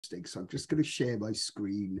So I'm just going to share my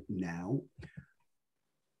screen now.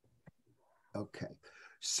 Okay.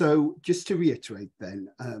 So just to reiterate then,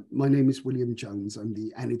 my name is William Jones. I'm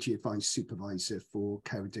the Energy Advice Supervisor for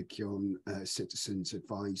Ceredigion Citizens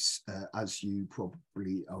Advice. As you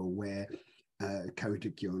probably are aware,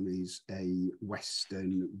 Ceredigion is a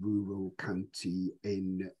western rural county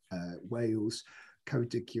in Wales.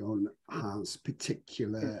 Ceredigion has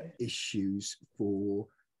particular issues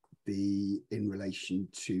in relation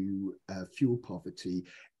to fuel poverty,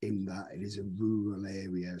 in that it is a rural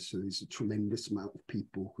area. So there's a tremendous amount of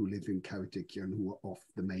people who live in Ceredigion who are off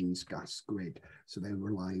the mains gas grid. So they're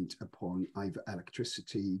reliant upon either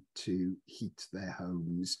electricity to heat their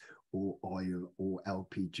homes, or oil or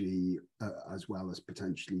LPG, as well as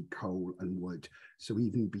potentially coal and wood. So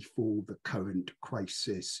even before the current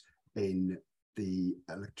crisis in the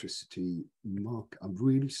electricity market, I'm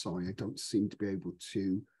really sorry, I don't seem to be able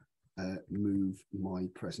to move my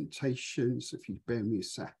presentation. So if you bear me a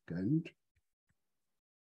second,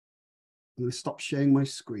 I'm going to stop sharing my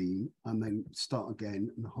screen and then start again,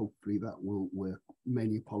 and hopefully that will work.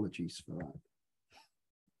 Many apologies for that.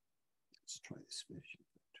 Let's try this version.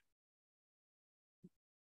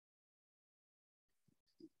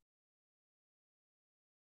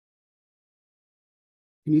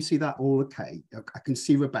 Can you see that all okay? I can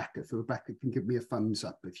see Rebecca. So Rebecca can give me a thumbs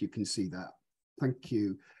up if you can see that. Thank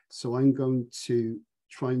you. So I'm going to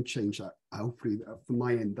try and change that. Hopefully from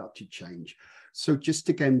my end that should change. So just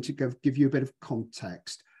again to give you a bit of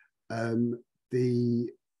context, in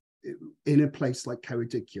a place like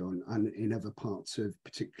Ceredigion and in other parts of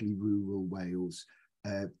particularly rural Wales,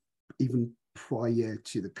 even prior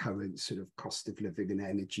to the current sort of cost of living and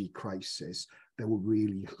energy crisis, there were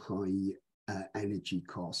really high energy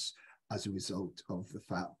costs as a result of the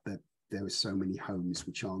fact that there are so many homes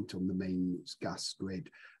which aren't on the main gas grid.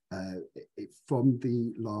 From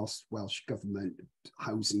the last Welsh Government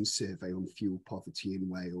housing survey on fuel poverty in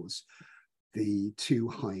Wales, the two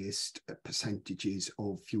highest percentages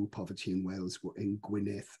of fuel poverty in Wales were in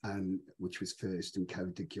Gwynedd, which was first, and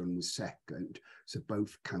Ceredigion was second. So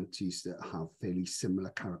both counties that have fairly similar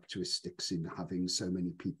characteristics in having so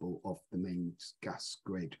many people off the main gas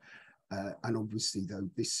grid. And obviously, though,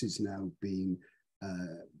 this is now being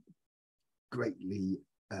greatly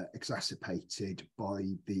exacerbated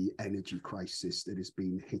by the energy crisis that has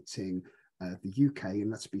been hitting the UK,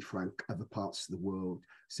 and let's be frank, other parts of the world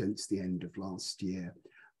since the end of last year,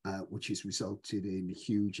 which has resulted in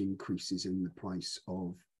huge increases in the price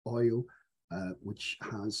of oil, which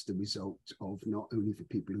has the result of not only for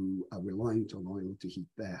people who are reliant on oil to heat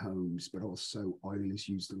their homes, but also oil is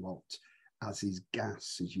used a lot, as is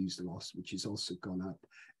gas is used a lot, which has also gone up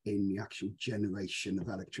in the actual generation of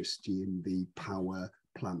electricity in the power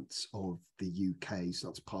plants of the UK. So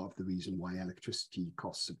that's part of the reason why electricity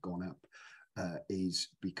costs have gone up, is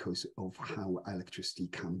because of how electricity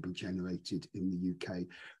can be generated in the UK.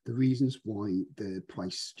 The reasons why the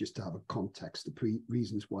price, just to have a context,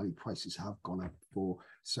 reasons why prices have gone up for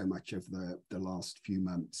so much of the last few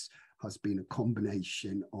months has been a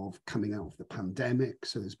combination of coming out of the pandemic.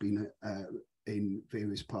 So there's been in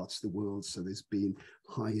various parts of the world, so there's been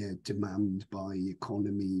higher demand by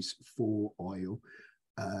economies for oil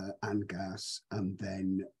and gas, and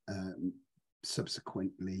then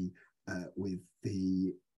subsequently with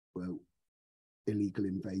the illegal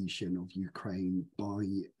invasion of Ukraine by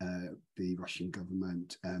the Russian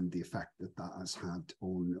government, and the effect that that has had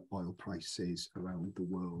on oil prices around the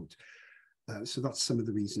world. So that's some of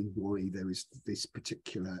the reasons why there is this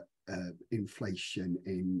particular inflation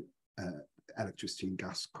in electricity and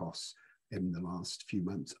gas costs in the last few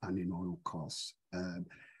months, and in oil costs.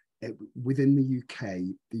 Within the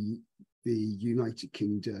UK, the United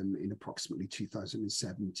Kingdom in approximately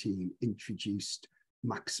 2017 introduced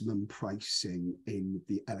maximum pricing in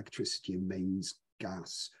the electricity and mains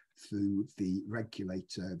gas through the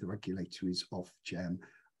regulator. The regulator is Ofgem.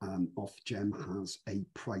 Ofgem has a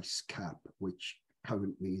price cap, which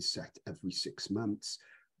currently is set every 6 months,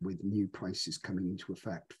 with new prices coming into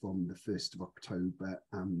effect from the 1st of October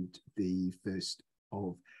and the 1st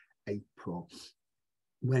of April.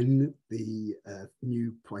 When the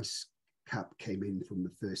new price cap came in from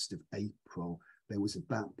the 1st of April, there was at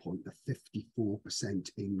that point a 54%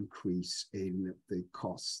 increase in the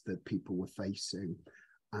costs that people were facing.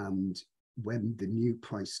 And when the new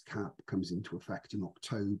price cap comes into effect in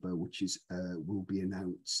October, which is will be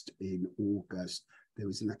announced in August, there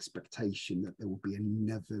is an expectation that there will be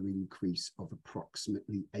another increase of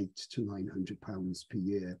approximately £800 to £900 per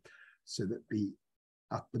year. So that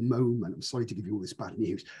at the moment, I'm sorry to give you all this bad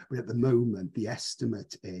news, but at the moment, the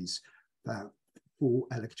estimate is that for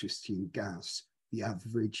electricity and gas, the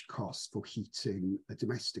average cost for heating a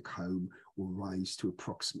domestic home will rise to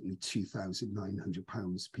approximately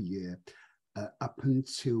 £2,900 per year. Up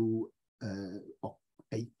until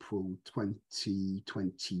April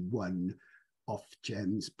 2021,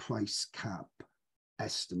 Ofgem's price cap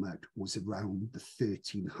estimate was around the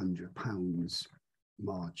 £1,300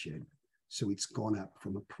 margin. So it's gone up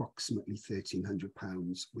from approximately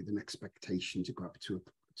 £1,300 with an expectation to go up to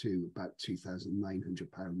about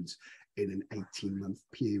 £2,900 in an 18-month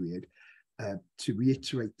period. To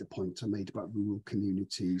reiterate the point I made about rural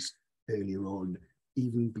communities earlier on,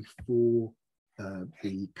 even before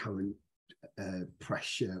the current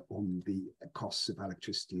pressure on the costs of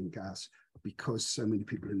electricity and gas, because so many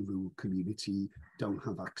people in the rural community don't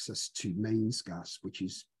have access to mains gas, which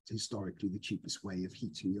is historically the cheapest way of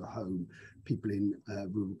heating your home. People in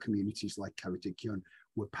rural communities like Ceredigion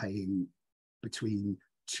were paying between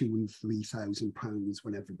 £2,000 and £3,000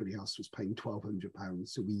 when everybody else was paying £1,200.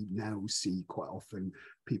 So we now see quite often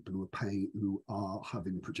people who are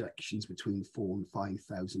having projections between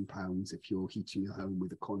 £4,000 and £5,000 if you're heating your home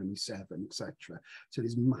with economy 7, etc. So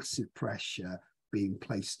there's massive pressure being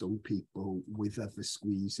placed on people with other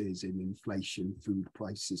squeezes in inflation, food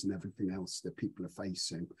prices, and everything else that people are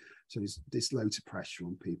facing. So there's loads of pressure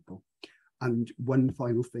on people. And one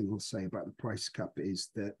final thing I'll say about the price cap is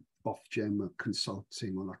that Ofgem are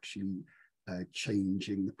consulting on actually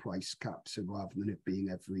changing the price cap. So rather than it being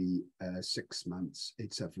every 6 months,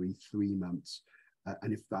 it's every 3 months.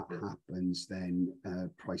 And if that happens, then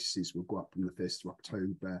prices will go up on the 1st of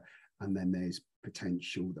October. And then there's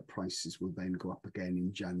potential that prices will then go up again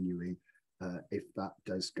in January if that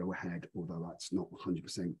does go ahead, although that's not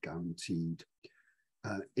 100% guaranteed.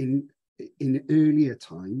 In earlier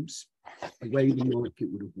times, the way the market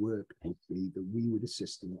would have worked would be that we would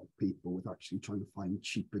assist a lot of people with actually trying to find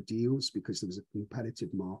cheaper deals, because there was a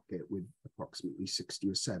competitive market with approximately 60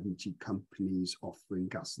 or 70 companies offering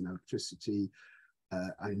gas and electricity,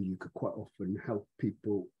 and you could quite often help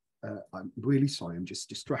people. I'm really sorry, I'm just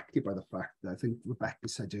distracted by the fact that I think Rebecca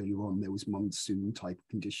said earlier on there was monsoon type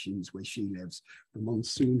conditions where she lives. The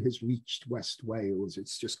monsoon has reached West Wales.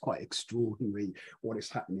 It's just quite extraordinary what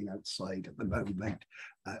is happening outside at the moment.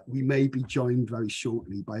 We may be joined very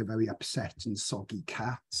shortly by a very upset and soggy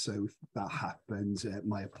cat. So if that happens,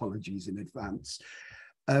 my apologies in advance.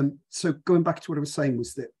 So going back to what I was saying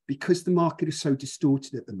was that because the market is so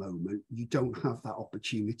distorted at the moment, you don't have that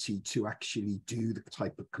opportunity to actually do the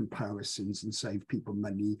type of comparisons and save people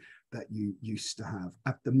money that you used to have.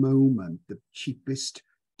 At the moment, the cheapest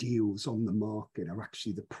deals on the market are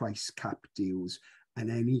actually the price cap deals, and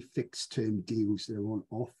any fixed term deals that are on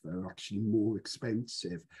offer are actually more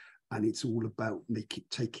expensive. And it's all about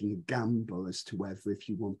taking a gamble as to whether if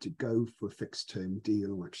you want to go for a fixed term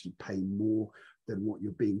deal or actually pay more than what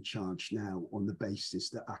you're being charged now, on the basis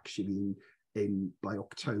that actually by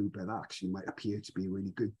October that actually might appear to be a really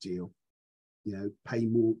good deal. You know, pay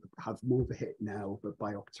more, have more of a hit now, but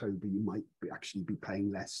by October you might actually be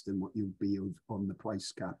paying less than what you'll be on the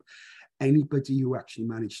price cap. Anybody who actually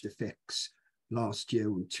managed to fix last year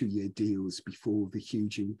on 2-year deals before the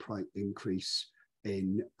huge increase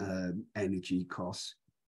in energy costs,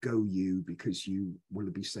 go you, because you will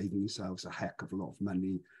be saving yourselves a heck of a lot of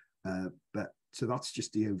money. So that's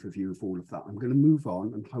just the overview of all of that. I'm going to move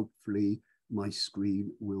on, and hopefully my screen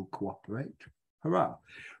will cooperate. Hurrah!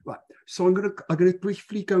 Right. So I'm going to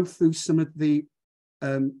briefly go through some of the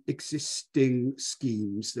existing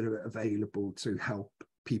schemes that are available to help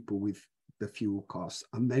people with the fuel costs.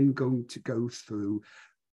 I'm then going to go through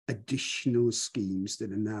additional schemes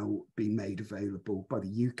that are now being made available by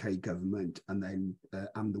the UK government and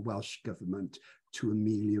the Welsh government to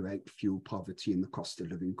ameliorate fuel poverty and the cost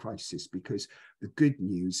of living crisis. Because the good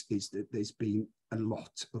news is that there's been a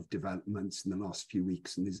lot of developments in the last few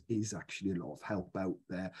weeks, and there is actually a lot of help out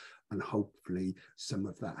there, and hopefully some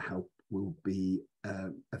of that help will be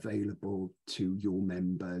available to your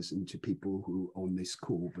members and to people who are on this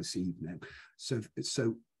call this evening. So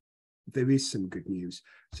there is some good news.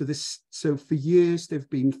 So for years, there have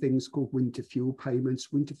been things called winter fuel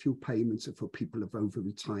payments. Winter fuel payments are for people of over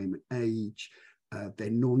retirement age. They're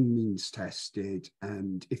non-means tested.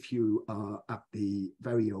 And if you are at the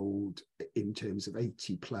very old, in terms of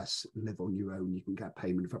 80 plus, live on your own, you can get a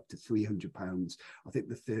payment of up to £300. I think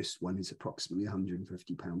the first one is approximately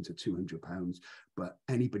 £150 or £200. But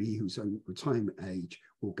anybody who's on retirement age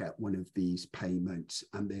will get one of these payments.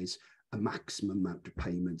 And there's a maximum amount of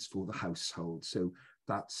payments for the household. So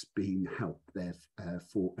that's been helped there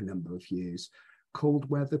for a number of years. Cold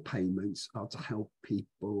weather payments are to help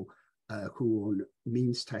people who are on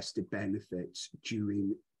means tested benefits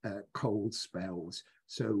during cold spells.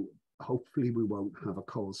 So hopefully we won't have a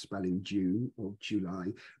cold spell in June or July,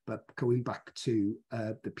 but going back to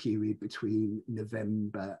the period between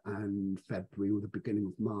November and February or the beginning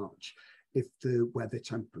of March, if the weather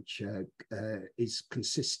temperature is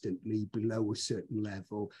consistently below a certain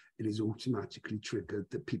level, it is automatically triggered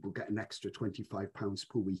that people get an extra £25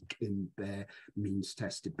 per week in their means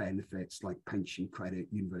tested benefits like pension credit,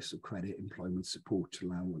 universal credit, employment support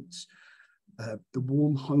allowance. The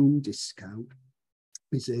warm home discount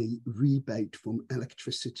is a rebate from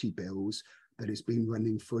electricity bills that has been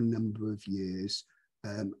running for a number of years.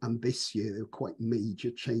 And this year, there are quite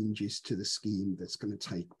major changes to the scheme that's going to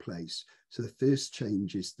take place. So the first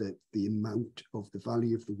change is that the amount of the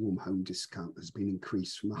value of the warm home discount has been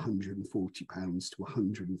increased from £140 to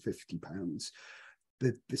 £150.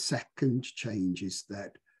 The second change is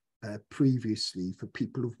that previously, for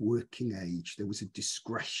people of working age, there was a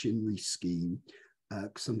discretionary scheme,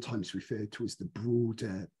 sometimes referred to as the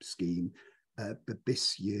broader scheme. But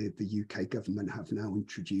this year, the UK government have now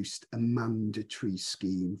introduced a mandatory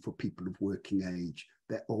scheme for people of working age.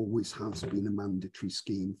 There always has been a mandatory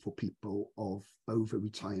scheme for people of over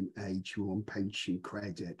retirement age who are on pension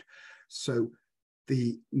credit. So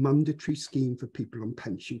the mandatory scheme for people on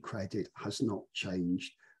pension credit has not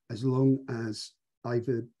changed. As long as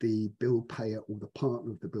either the bill payer or the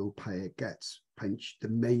partner of the bill payer gets pension, the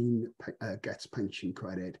main gets pension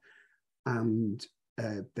credit, and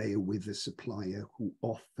they are with a supplier who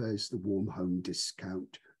offers the warm home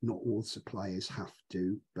discount. Not all suppliers have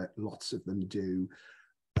to, but lots of them do.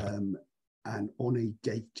 And on a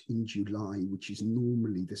date in July, which is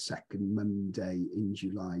normally the second Monday in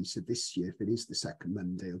July, so this year, if it is the second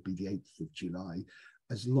Monday, it'll be the 8th of July.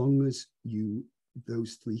 As long as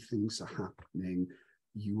those three things are happening,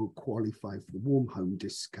 you will qualify for the warm home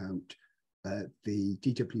discount. The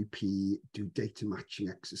DWP do data matching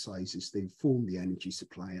exercises. They inform the energy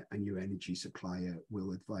supplier, and your energy supplier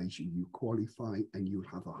will advise you qualify, and you'll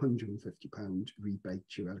have a £150 rebate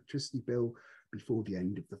to your electricity bill before the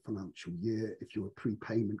end of the financial year. If you're a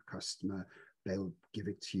prepayment customer, they'll give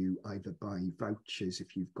it to you either by vouchers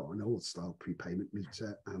if you've got an old style prepayment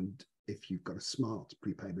meter, and if you've got a smart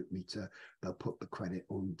prepayment meter, they'll put the credit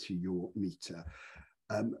onto your meter.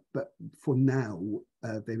 But for now,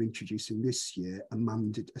 they're introducing this year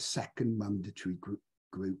a second mandatory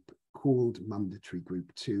group called Mandatory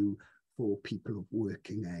Group 2 for people of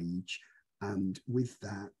working age. And with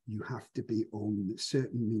that, you have to be on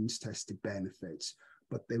certain means tested benefits,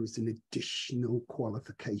 but there was an additional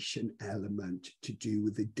qualification element to do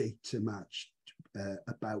with the data match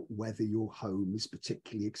about whether your home is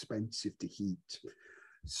particularly expensive to heat.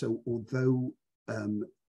 So although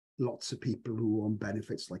lots of people who are on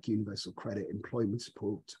benefits like universal credit, employment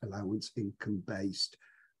support allowance, income-based,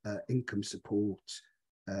 income support,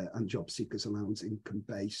 and job seekers allowance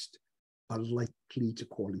income-based, are likely to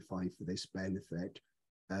qualify for this benefit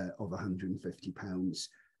of £150.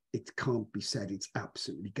 It can't be said it's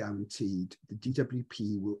absolutely guaranteed. The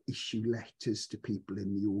DWP will issue letters to people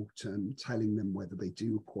in the autumn telling them whether they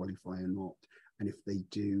do qualify or not. And if they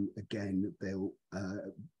do, again,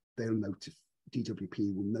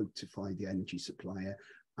 DWP will notify the energy supplier,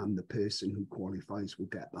 and the person who qualifies will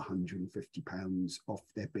get the £150 off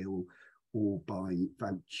their bill or by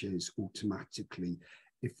vouchers automatically.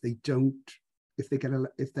 If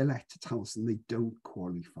their letter tells them they don't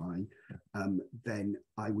qualify, then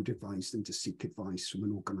I would advise them to seek advice from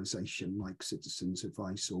an organisation like Citizens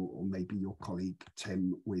Advice, or maybe your colleague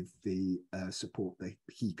Tim with the support that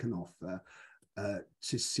he can offer,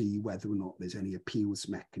 to see whether or not there's any appeals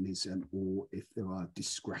mechanism, or if there are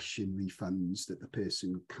discretionary funds that the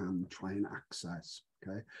person can try and access.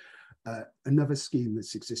 Okay. Another scheme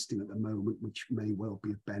that's existing at the moment, which may well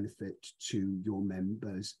be of benefit to your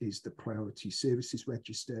members, is the Priority Services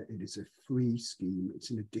Register. It is a free scheme. It's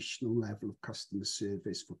an additional level of customer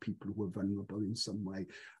service for people who are vulnerable in some way,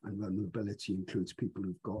 and vulnerability includes people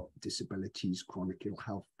who've got disabilities, chronic ill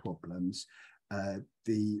health problems.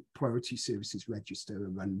 The Priority Services Register are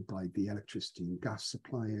run by the electricity and gas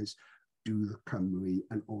suppliers, Neurological Cymru,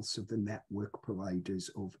 and also the network providers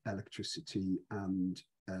of electricity and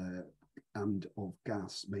of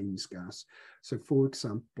gas, mains gas. So for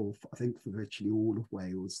example, I think for virtually all of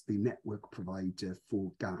Wales, the network provider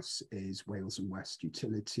for gas is Wales and West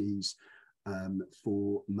Utilities.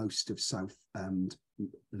 For most of South and a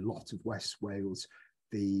lot of West Wales,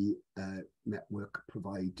 the network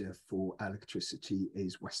provider for electricity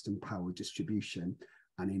is Western Power Distribution.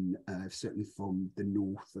 And in certainly from the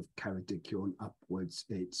north of Ceredigion upwards,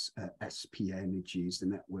 it's SP Energy is the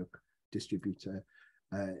network distributor.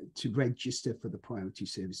 To register for the Priority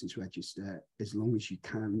Services Register, as long as you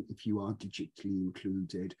can, if you are digitally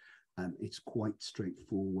included, It's quite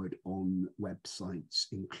straightforward on websites,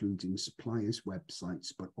 including suppliers'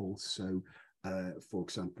 websites, but also, for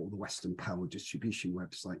example, the Western Power Distribution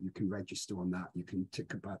website. You can register on that. You can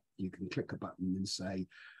click a button and say,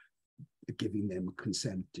 giving them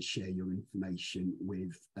consent to share your information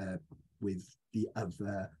with the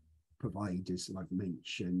other providers that I've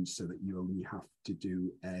mentioned, so that you only have to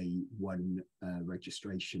do one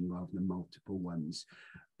registration rather than multiple ones.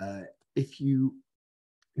 If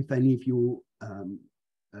any of your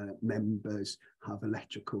members have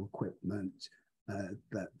electrical equipment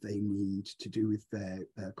that they need to do with their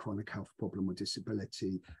chronic health problem or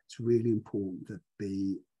disability, it's really important that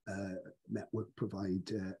the network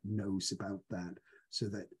provider knows about that, so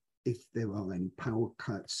that if there are any power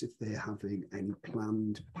cuts, if they're having any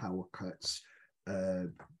planned power cuts,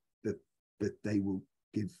 that they will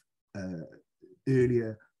give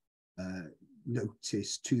earlier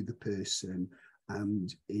notice to the person.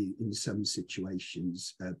 And in some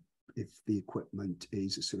situations, if the equipment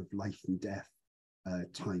is a sort of life and death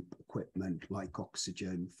type equipment, like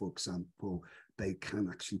oxygen, for example, they can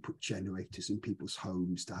actually put generators in people's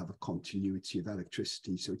homes to have a continuity of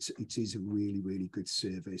electricity. So it is a really, really good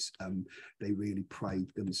service. They really pride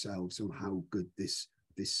themselves on how good this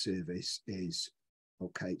service is.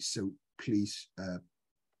 Okay, so please,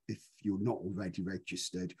 if you're not already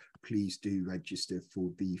registered, please do register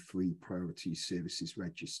for the free priority services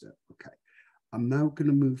register. Okay, I'm now going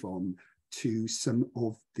to move on to some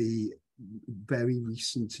of the very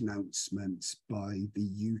recent announcements by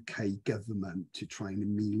the UK government to try and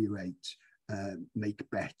ameliorate, make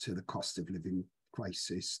better the cost of living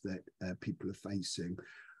crisis that people are facing.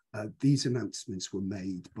 These announcements were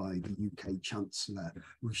made by the UK Chancellor,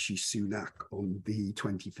 Rishi Sunak, on the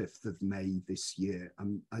 25th of May this year.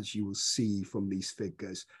 And as you will see from these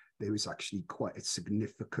figures, there is actually quite a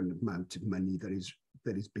significant amount of money that is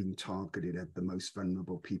being targeted at the most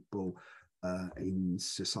vulnerable people in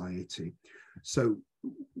society. So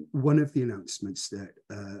one of the announcements that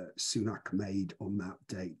Sunak made on that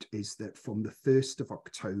date is that from the 1st of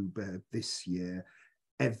October this year,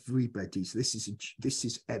 everybody, so this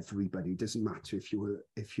is everybody, it doesn't matter if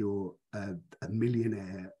you're a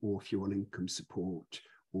millionaire or if you're on income support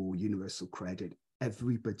or universal credit,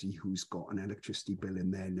 everybody who's got an electricity bill in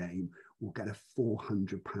their name will get a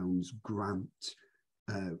 £400 grant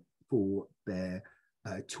for their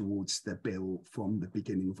towards their bill from the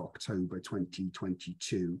beginning of October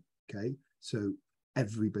 2022. Okay, so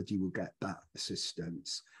everybody will get that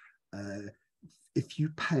assistance. If you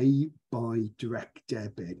pay by direct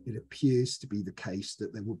debit, it appears to be the case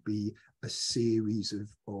that there will be a series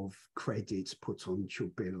of credits put on your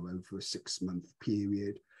bill over a 6-month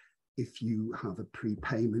period. If you have a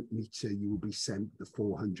prepayment meter, you will be sent the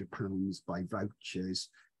 £400 by vouchers.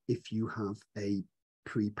 If you have a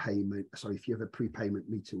prepayment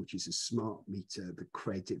meter, which is a smart meter, the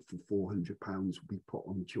credit for £400 will be put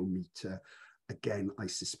onto your meter. Again, I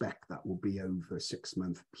suspect that will be over a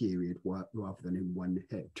 6-month period rather than in one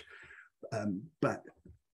hit. But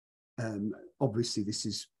obviously, this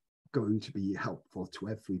is going to be helpful to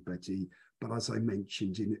everybody. But as I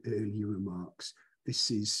mentioned in earlier remarks, this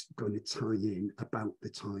is going to tie in about the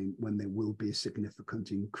time when there will be a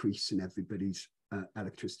significant increase in everybody's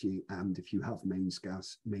electricity, and if you have mains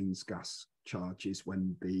gas charges,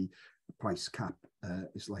 when the price cap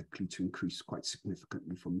is likely to increase quite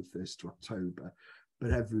significantly from the 1st of October,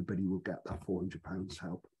 but everybody will get that £400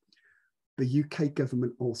 help. The UK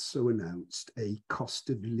government also announced a cost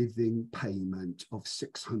of living payment of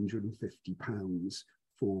 £650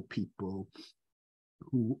 for people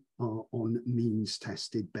who are on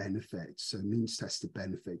means-tested benefits. So means-tested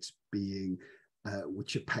benefits being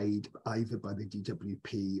which are paid either by the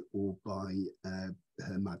DWP or by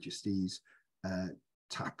Her Majesty's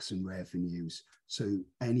tax and revenues. So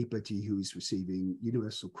anybody who is receiving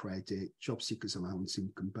universal credit, job seekers allowance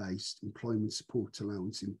income-based, employment support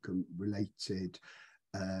allowance income-related,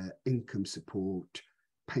 income support,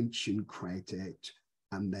 pension credit,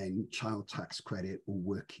 and then child tax credit or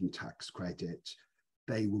working tax credit,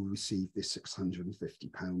 they will receive this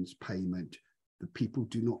 £650 payment. The people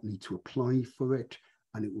do not need to apply for it,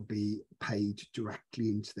 and it will be paid directly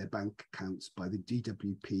into their bank accounts by the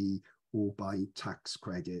DWP or by tax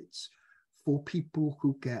credits. For people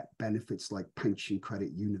who get benefits like pension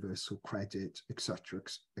credit, universal credit, etc.,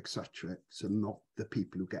 so not the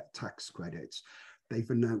people who get tax credits, they've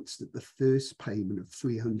announced that the first payment of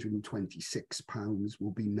 £326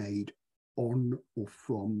 will be made on or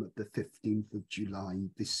from the 15th of July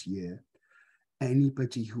this year.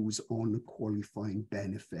 anybody who's on a qualifying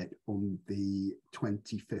benefit on the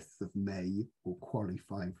 25th of May will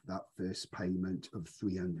qualify for that first payment of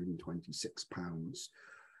 £326.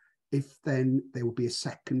 If then there will be a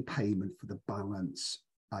second payment for the balance,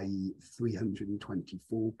 i.e.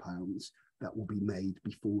 £324, that will be made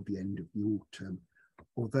before the end of the autumn.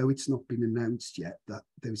 Although it's not been announced yet, that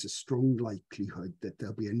there's a strong likelihood that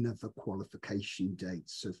there'll be another qualification date.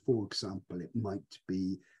 So for example, it might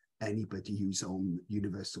be anybody who's on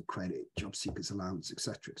universal credit, job seekers allowance,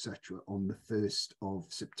 etc., on the 1st of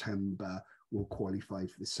September will qualify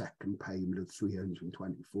for the second payment of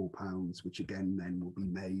 £324, which again then will be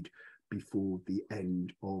made before the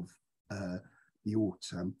end of the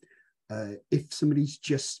autumn. If somebody's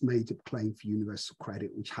just made a claim for universal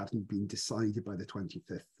credit, which hadn't been decided by the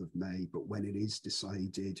 25th of May, but when it is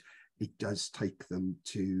decided, it does take them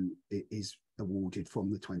to, it is awarded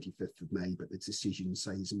from the 25th of May, but the decision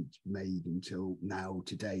isn't made until now,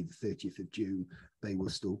 today, the 30th of June, they will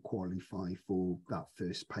still qualify for that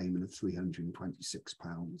first payment of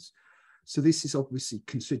 £326. So this is obviously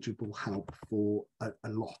considerable help for a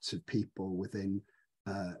lot of people within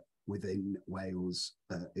Wales,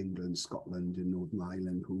 England, Scotland, and Northern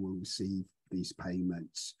Ireland who will receive these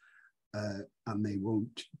payments, and they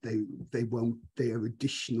are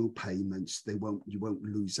additional payments. You won't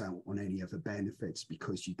lose out on any other benefits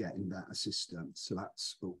because you're getting that assistance. So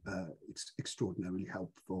that's it's extraordinarily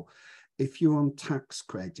helpful. If you're on tax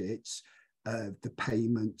credits, the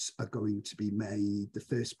payments are going to be made. The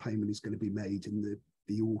first payment is going to be made in the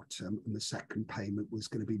autumn, and the second payment was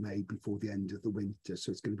going to be made before the end of the winter.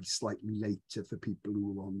 So it's going to be slightly later for people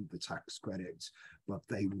who are on the tax credits, but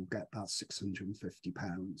they will get that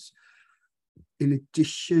 £650. In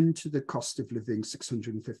addition to the cost of living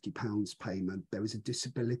 £650 payment, there is a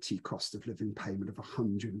disability cost of living payment of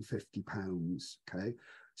 £150. Okay,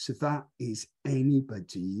 so that is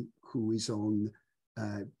anybody who is on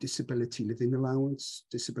disability living allowance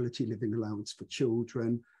for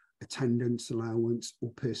children, attendance allowance,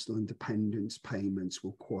 or personal independence payments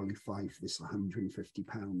will qualify for this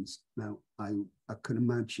 £150. Now, I can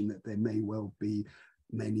imagine that there may well be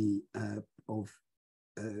many of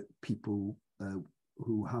people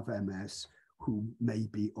who have MS who may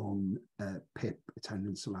be on PIP,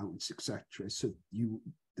 attendance allowance, etc. So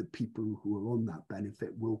the people who are on that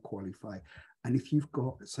benefit will qualify. And if you've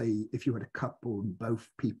got, say, if you had a couple and both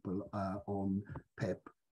people are on PIP,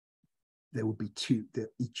 there will be two,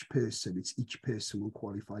 that each person will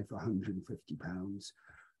qualify for £150.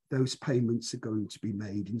 Those payments are going to be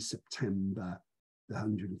made in September, the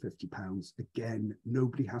 £150. Again,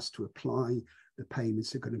 nobody has to apply. The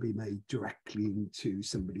payments are going to be made directly into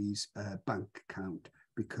somebody's bank account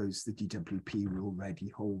because the DWP will already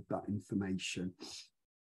hold that information.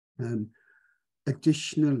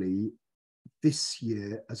 Additionally, this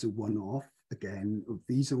year as a one-off, again,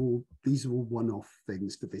 these are all one-off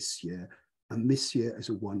things for this year. And this year as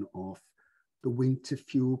a one-off, the winter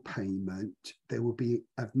fuel payment, there will be,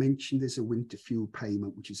 I've mentioned there's a winter fuel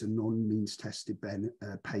payment, which is a non-means tested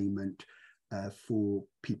payment for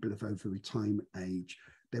people of over retirement age.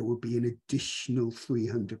 There will be an additional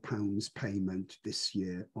 £300 payment this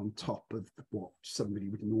year on top of what somebody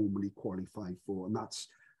would normally qualify for. And that's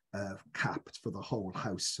capped for the whole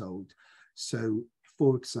household. So,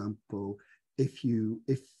 for example, if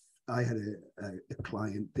I had a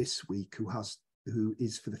client this week who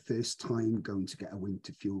is for the first time going to get a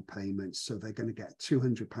winter fuel payment, so they're going to get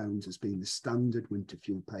 £200 as being the standard winter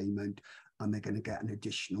fuel payment, and they're going to get an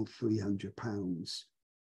additional £300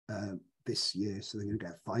 this year, so they're going to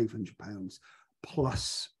get £500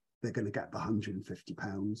 plus they're going to get the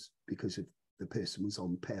 £150 because of the person was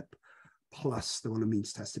on PIP, plus they're on a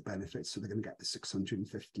means tested benefit, so they're going to get the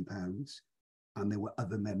 £650. And there were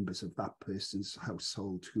other members of that person's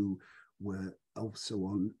household who were also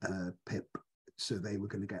on PIP, so they were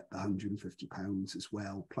going to get the £150 as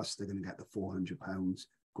well, plus they're going to get the £400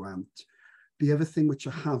 grant. The other thing which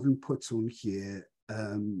I haven't put on here,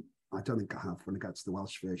 I don't think I have when I get to the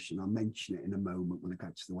Welsh version. I'll mention it in a moment when I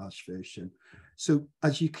get to the Welsh version. So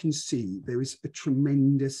as you can see, there is a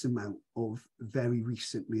tremendous amount of very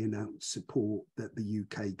recently announced support that the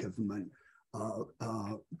UK government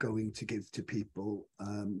are going to give to people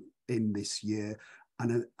in this year.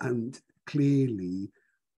 And clearly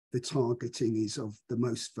the targeting is of the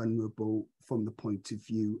most vulnerable from the point of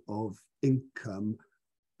view of income,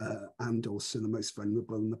 and also the most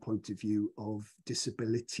vulnerable from the point of view of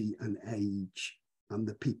disability and age, and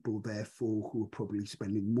the people therefore who are probably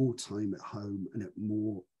spending more time at home and at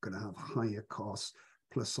more going to have higher costs,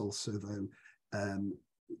 plus also though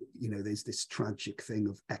you know, there's this tragic thing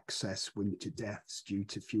of excess winter deaths due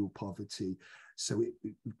to fuel poverty. So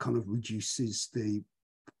it kind of reduces the,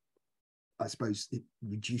 I suppose, it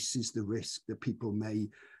reduces the risk that people may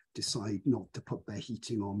decide not to put their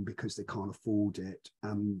heating on because they can't afford it,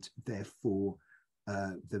 and therefore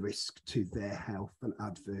the risk to their health and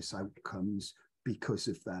adverse outcomes because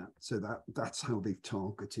of that. So that's how they've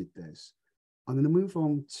targeted this. I'm going to move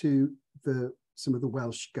on to some of the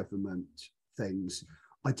Welsh Government things.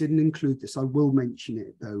 I didn't include this. I will mention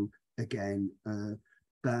it, though, again,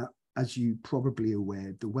 that, as you probably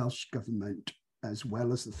aware, the Welsh Government, as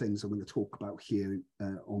well as the things I'm going to talk about here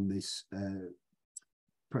on this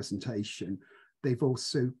presentation, they've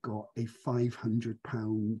also got a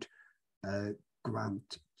 £500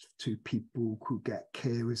 grant to people who get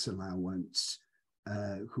carers allowance,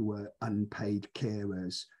 who are unpaid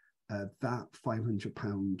carers. That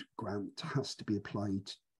 £500 grant has to be applied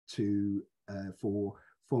to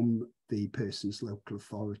from the person's local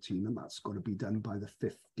authority, and that's got to be done by the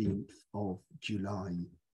 15th of July.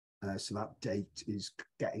 So that date is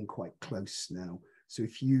getting quite close now. So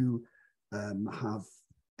if you have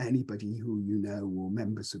anybody who you know or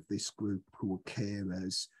members of this group who are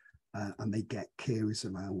carers and they get carers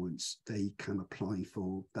allowance, they can apply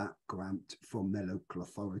for that grant from their local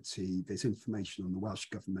authority. There's information on the Welsh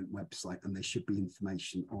Government website, and there should be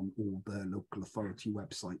information on all the local authority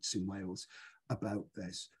websites in Wales about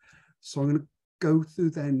this. So I'm going to go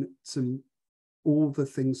through then all the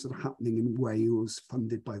things that are happening in Wales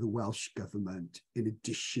funded by the Welsh Government, in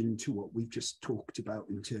addition to what we've just talked about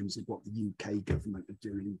in terms of what the UK government are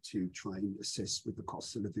doing to try and assist with the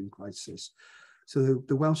cost of living crisis. So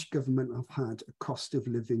the Welsh Government have had a cost of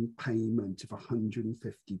living payment of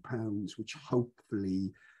 £150, which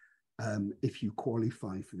hopefully, if you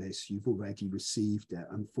qualify for this, you've already received it.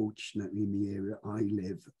 Unfortunately, in the area I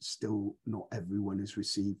live, still not everyone has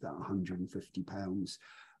received that £150.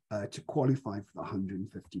 To qualify for the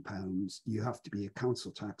 £150, you have to be a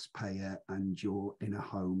council tax payer and you're in a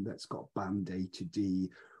home that's got band A to D,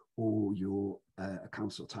 or you're a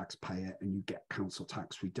council tax payer and you get council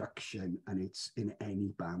tax reduction, and it's in any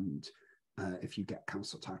band if you get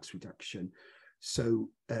council tax reduction. So,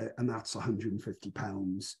 and that's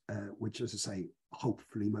 £150, which, as I say,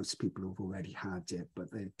 hopefully most people have already had it,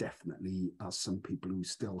 but there definitely are some people who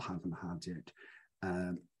still haven't had it.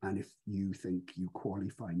 And if you think you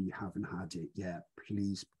qualify and you haven't had it yet,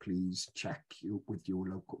 please check with your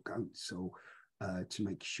local council to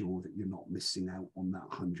make sure that you're not missing out on that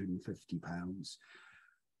 £150.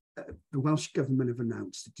 The Welsh Government have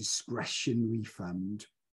announced a discretionary fund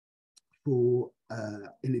for,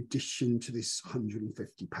 in addition to this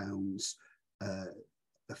 £150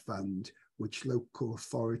 a fund, which local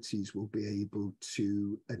authorities will be able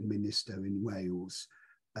to administer in Wales.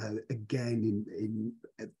 Again,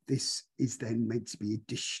 this is then meant to be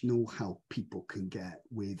additional help people can get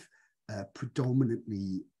with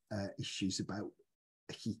predominantly issues about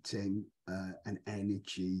heating and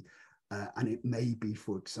energy. And it may be,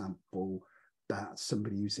 for example, that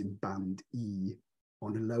somebody who's in band E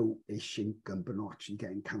on a low-ish income but not actually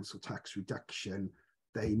getting council tax reduction,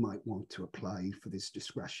 they might want to apply for this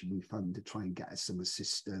discretionary fund to try and get some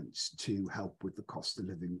assistance to help with the cost of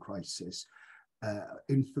living crisis.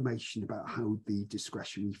 Information about how the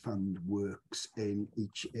discretionary fund works in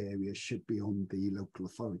each area should be on the local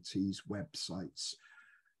authorities' websites.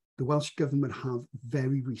 The Welsh Government have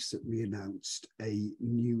very recently announced a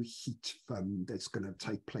new heat fund that's going to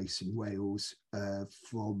take place in Wales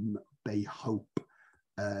from, they hope,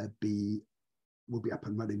 will be up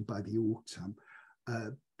and running by the autumn.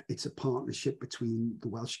 It's a partnership between the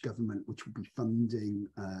Welsh Government, which will be funding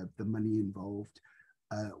the money involved,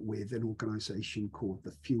 with an organisation called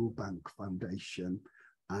the Fuel Bank Foundation,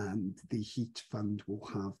 and the heat fund will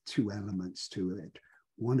have two elements to it.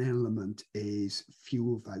 One element is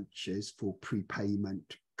fuel vouchers for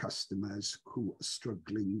prepayment customers who are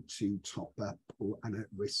struggling to top up or and at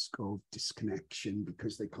risk of disconnection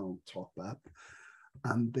because they can't top up.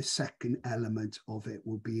 And the second element of it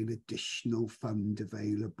will be an additional fund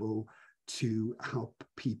available to help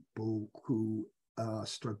people who are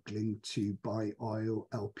struggling to buy oil,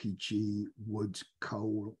 LPG, wood,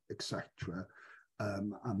 coal, etc.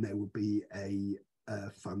 And there will be a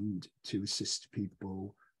fund to assist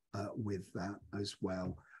people with that as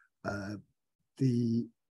well.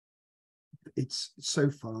 It's so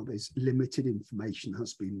far there's limited information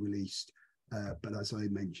has been released, but as I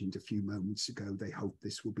mentioned a few moments ago, they hope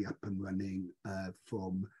this will be up and running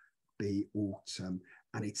from the autumn,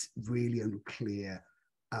 and it's really unclear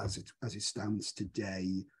as it stands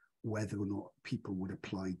today whether or not people would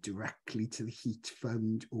apply directly to the heat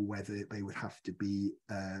fund or whether they would have to be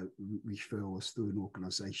referrals through an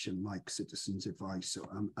organisation like Citizens Advice or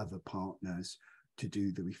other partners to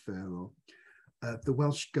do the referral. The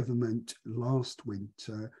Welsh Government last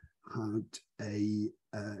winter had a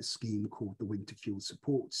scheme called the Winter Fuel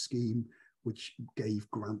Support Scheme, which gave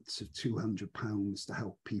grants of £200 to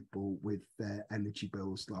help people with their energy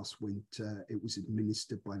bills last winter. It was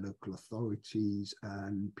administered by local authorities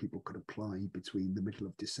and people could apply between the middle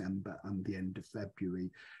of December and the end of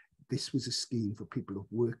February. This was a scheme for people of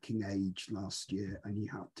working age last year, and you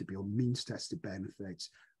had to be on means tested benefits,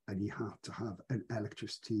 and you had to have an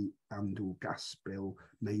electricity and or gas bill,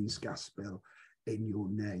 mains gas bill, in your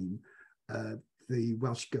name. The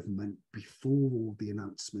Welsh Government, before all the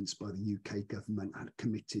announcements by the UK Government, had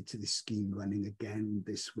committed to this scheme running again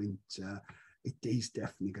this winter. It is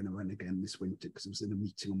definitely going to run again this winter, because I was in a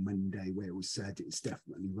meeting on Monday where it was said it's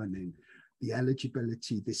definitely running. The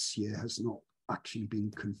eligibility this year has not actually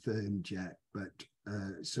been confirmed yet, but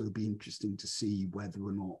so it'll be interesting to see whether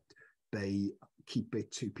or not they keep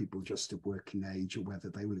it to people just of working age or whether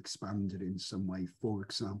they will expand it in some way. For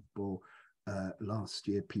example, last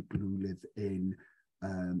year, people who live in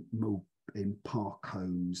park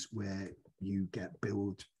homes where you get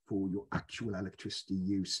billed for your actual electricity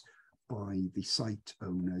use by the site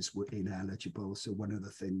owners were ineligible. So one of the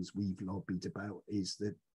things we've lobbied about is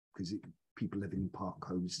that, because people living in park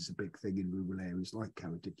homes is a big thing in rural areas like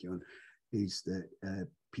Ceredigion, is that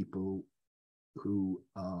people who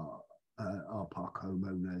are park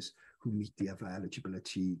homeowners who meet the other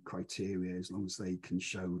eligibility criteria, as long as they can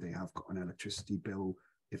show they have got an electricity bill,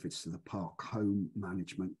 if it's to the park home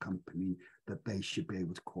management company, that they should be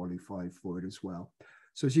able to qualify for it as well.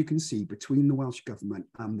 So as you can see, between the Welsh Government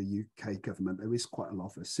and the UK Government, there is quite a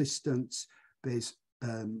lot of assistance. There's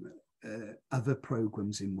other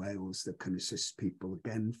programmes in Wales that can assist people,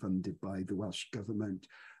 again funded by the Welsh Government.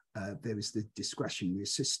 There is the Discretionary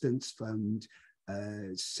Assistance Fund.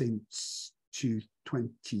 Since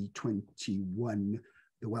 2021,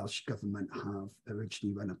 the Welsh Government have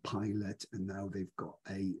originally run a pilot, and now they've got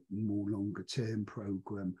a more longer term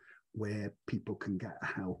programme where people can get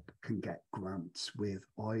help, can get grants with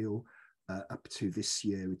oil. Up to this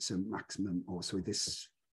year, it's a maximum, also this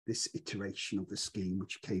iteration of the scheme,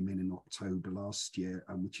 which came in October last year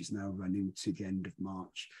and which is now running to the end of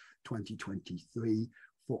March 2023.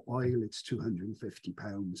 For oil, it's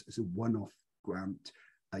 £250 as a one-off grant.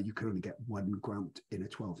 You can only get one grant in a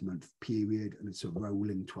 12-month period, and it's a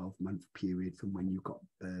rolling 12-month period from when you got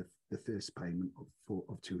the first payment of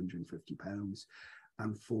 £250.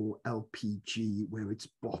 And for LPG, where it's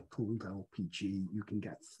bottled LPG, you can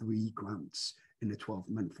get 3 grants in a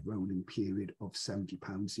 12-month rolling period of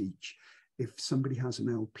 £70 each. If somebody has an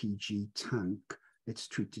LPG tank, it's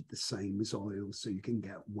treated the same as oil, so you can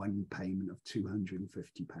get one payment of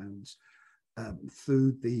 £250.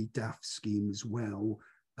 Through the DAF scheme as well,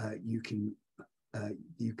 you can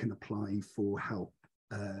apply for help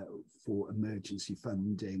for emergency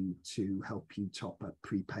funding to help you top up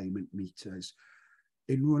prepayment meters.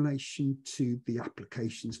 In relation to the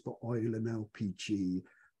applications for oil and LPG,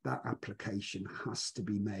 that application has to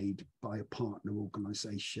be made by a partner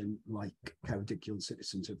organisation like Ceredigion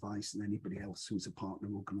Citizens Advice and anybody else who's a partner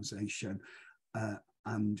organisation.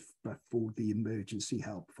 But for the emergency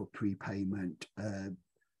help for prepayment,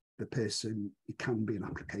 it can be an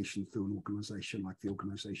application through an organisation like the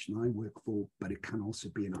organisation I work for, but it can also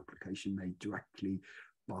be an application made directly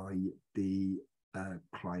by the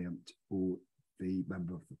client or the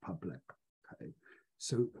member of the public. Okay,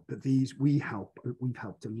 so but we've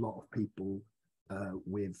helped a lot of people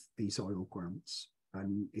with these oil grants,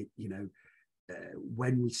 and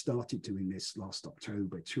when we started doing this last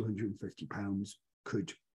October, £250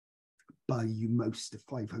 could buy you most of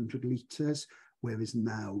 500 litres, whereas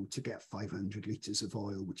now to get 500 litres of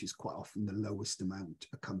oil, which is quite often the lowest amount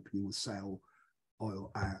a company will sell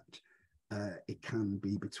oil at, it can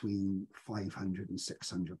be between £500 and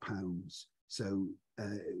 £600. So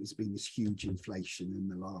it's been this huge inflation in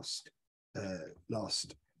the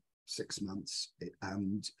last 6 months.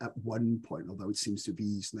 And at one point, although it seems to have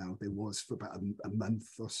eased now, there was for about a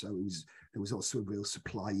month or so, there was also a real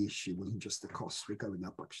supply issue. It wasn't just the costs were going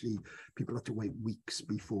up. Actually, people had to wait weeks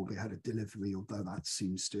before they had a delivery, although that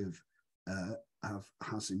seems to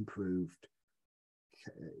has improved.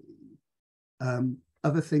 Okay.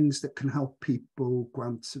 Other things that can help people,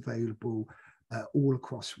 grants available all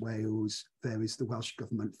across Wales. There is the Welsh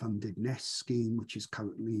Government funded NEST scheme, which is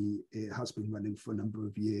it has been running for a number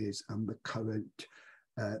of years, and the current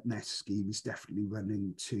NEST scheme is definitely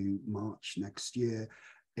running to March next year.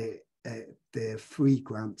 It they're free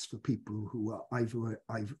grants for people who are either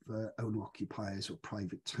owner occupiers or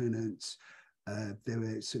private tenants. There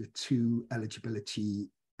are sort of two eligibility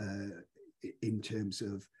in terms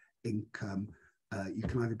of income. You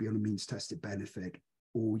can either be on a means tested benefit,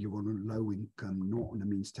 or you're on a low income, not on a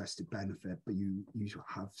means tested benefit, but you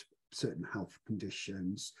have certain health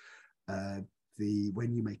conditions.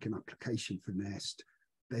 When you make an application for Nest,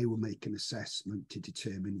 they will make an assessment to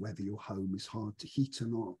determine whether your home is hard to heat or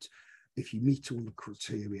not. If you meet all the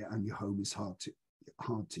criteria and your home is hard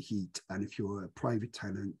to heat, and if you're a private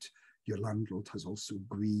tenant, your landlord has also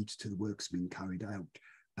agreed to the works being carried out,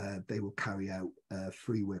 they will carry out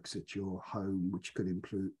free works at your home, which could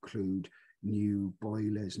include new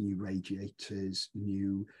boilers, new radiators,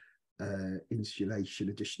 new insulation,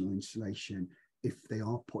 additional insulation. If they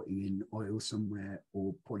are putting in oil somewhere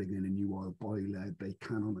or putting in a new oil boiler, they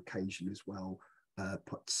can on occasion as well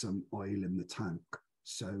put some oil in the tank.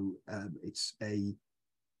 So it's a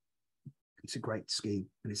great scheme,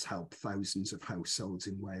 and it's helped thousands of households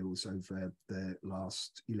in Wales over the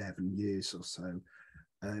last 11 years or so.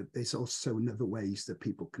 There's also other ways that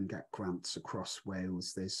people can get grants across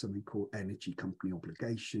Wales. There's something called energy company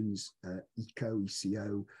obligations, ECO,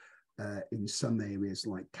 in some areas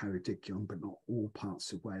like Ceredigion, but not all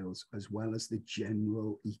parts of Wales, as well as the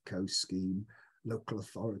general eco scheme. Local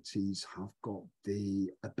authorities have got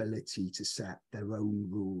the ability to set their own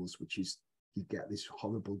rules, which is, you get this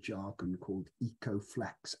horrible jargon called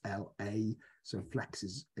EcoFlex, LA. So flex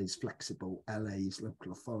is flexible, LA is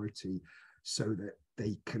local authority, so that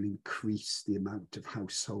they can increase the amount of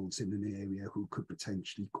households in an area who could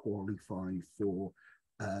potentially qualify for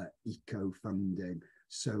eco funding.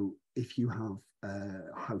 So if you have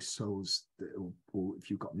households or if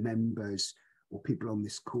you've got members or people on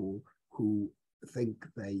this call who think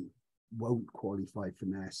they won't qualify for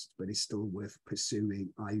Nest, but it's still worth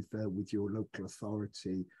pursuing either with your local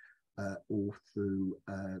authority or through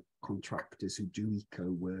contractors who do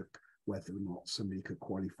eco work, whether or not somebody could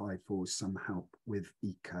qualify for some help with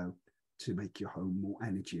eco to make your home more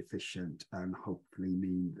energy efficient and hopefully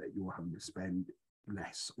mean that you're having to spend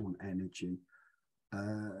less on energy.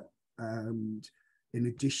 And in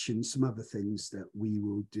addition, some other things that we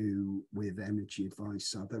will do with energy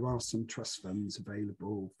advice are there are some trust funds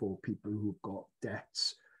available for people who've got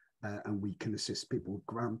debts, and we can assist people with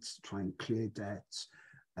grants to try and clear debts.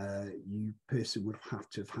 Person would have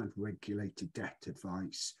to have had regulated debt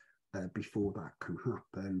advice before that can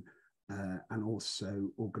happen. And also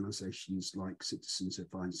organisations like Citizens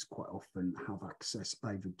Advice quite often have access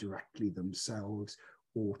either directly themselves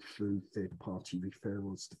or through third-party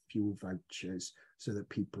referrals to fuel vouchers, so that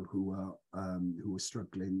people who are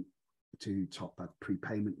struggling to top up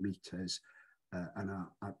prepayment meters and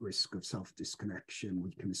are at risk of self-disconnection,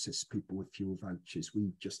 we can assist people with fuel vouchers.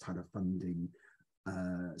 We just had a funding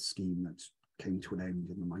scheme that came to an end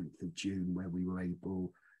in the 9th of June, where we were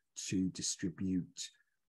able to distribute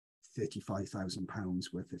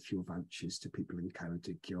 £35,000 worth of fuel vouchers to people in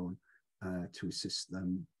Ceredigion to assist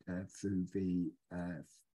them through the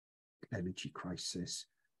energy crisis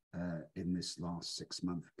in this last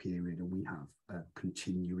 6-month period. And we have a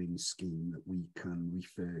continuing scheme that we can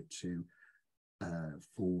refer to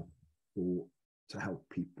to help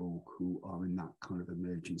people who are in that kind of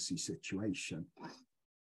emergency situation.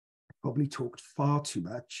 Probably talked far too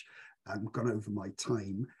much and gone over my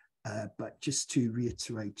time, but just to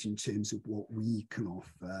reiterate in terms of what we can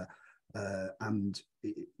offer, and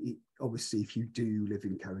obviously if you do live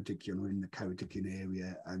in Ceredigion or in the Ceredigion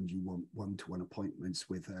area and you want one-to-one appointments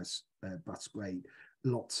with us, that's great.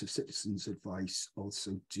 Lots of Citizens Advice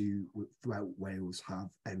also do throughout Wales have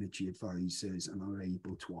energy advisors and are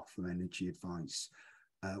able to offer energy advice.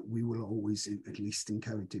 We will always, at least in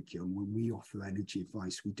Ceredigion, when we offer energy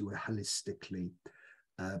advice, we do it holistically,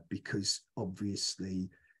 because obviously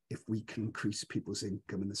if we can increase people's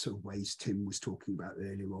income in the sort of ways Tim was talking about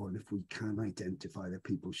earlier on, if we can identify that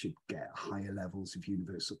people should get higher levels of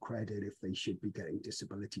universal credit, if they should be getting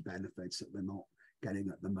disability benefits that they're not getting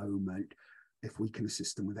at the moment, if we can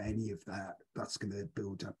assist them with any of that, that's going to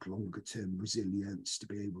build up longer term resilience to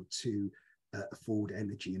be able to afford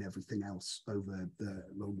energy and everything else over the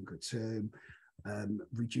longer term.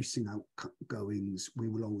 Reducing outgoings, we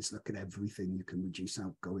will always look at everything you can reduce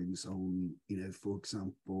outgoings on. For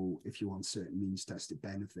example, if you want certain means tested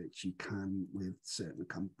benefits, you can with certain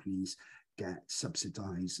companies get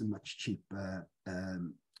subsidised and much cheaper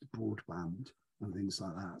broadband and things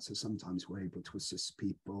like that. So sometimes we're able to assist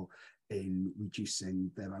people in reducing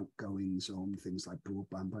their outgoings on things like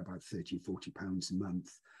broadband by about £30 or £40 a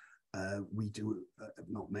month. We do,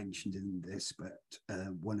 not mentioned in this, but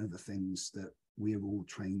one of the things that we're all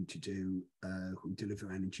trained to do, who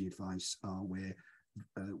deliver energy advice, are where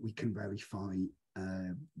we can verify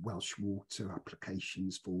Welsh Water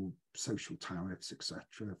applications for social tariffs, etc.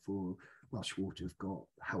 For Welsh Water, have got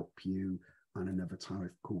Help You and another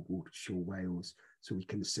tariff called Watershore Wales, so we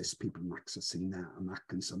can assist people in accessing that, and that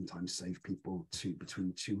can sometimes save people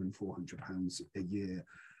between £200 and £400 a year.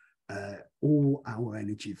 All our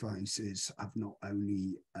energy advisors have not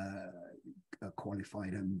only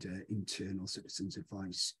qualified under internal citizens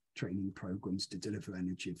advice training programs to deliver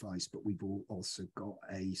energy advice, but we've also got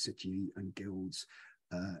a city and guilds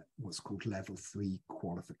what's called level 3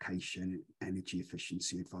 qualification energy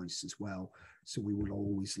efficiency advice as well. So we will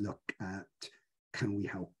always look at, can we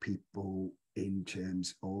help people in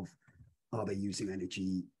terms of, are they using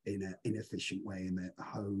energy in an inefficient way in their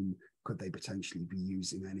home? Could they potentially be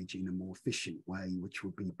using energy in a more efficient way, which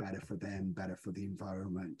would be better for them, better for the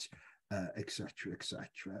environment, etc.,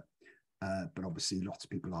 etc. But obviously, lots of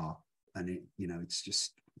people are, and it's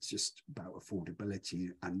just about affordability,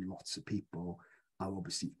 and lots of people are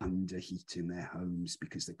obviously underheating their homes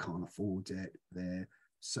because they can't afford it.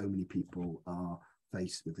 So many people are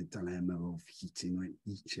faced with the dilemma of heating and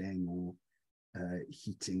eating, or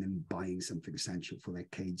heating and buying something essential for their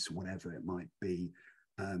kids, whatever it might be.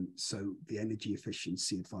 So the energy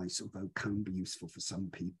efficiency advice, although can be useful for some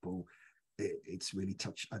people, it's really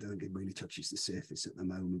I don't think it really touches the surface at the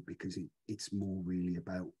moment, because it's more really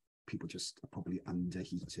about people just probably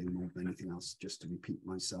underheating more than anything else. Just to repeat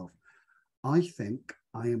myself, I think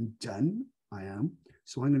I am done. I am.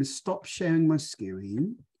 So I'm going to stop sharing my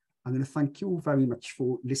screen. I'm going to thank you all very much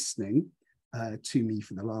for listening to me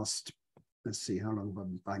for the last, let's see, how long have I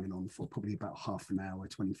been banging on for? Probably about half an hour,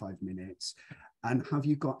 25 minutes. And have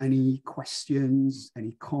you got any questions,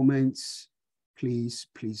 any comments? Please,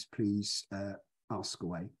 please, please ask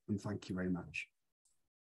away. And thank you very much.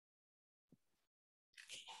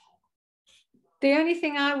 The only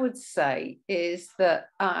thing I would say is that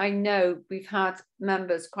I know we've had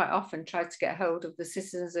members quite often try to get hold of the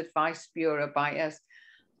Citizens Advice Bureau by us.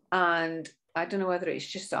 And I don't know whether it's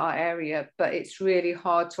just our area, but it's really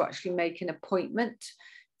hard to actually make an appointment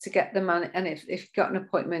to get them on. And if you've got an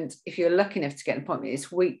appointment, if you're lucky enough to get an appointment,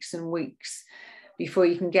 it's weeks and weeks before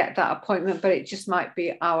you can get that appointment, but it just might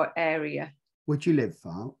be our area. Where do you live,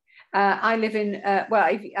 Val? I live in, well,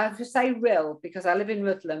 I have to say Rill, because I live in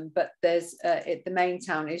Rutland, but there's, the main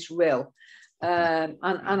town is Rill. And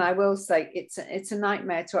I will say it's a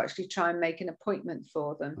nightmare to actually try and make an appointment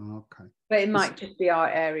for them. Okay. But it might just be our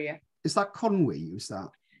area. Is that Conwy? Is that?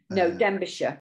 No, Denbighshire.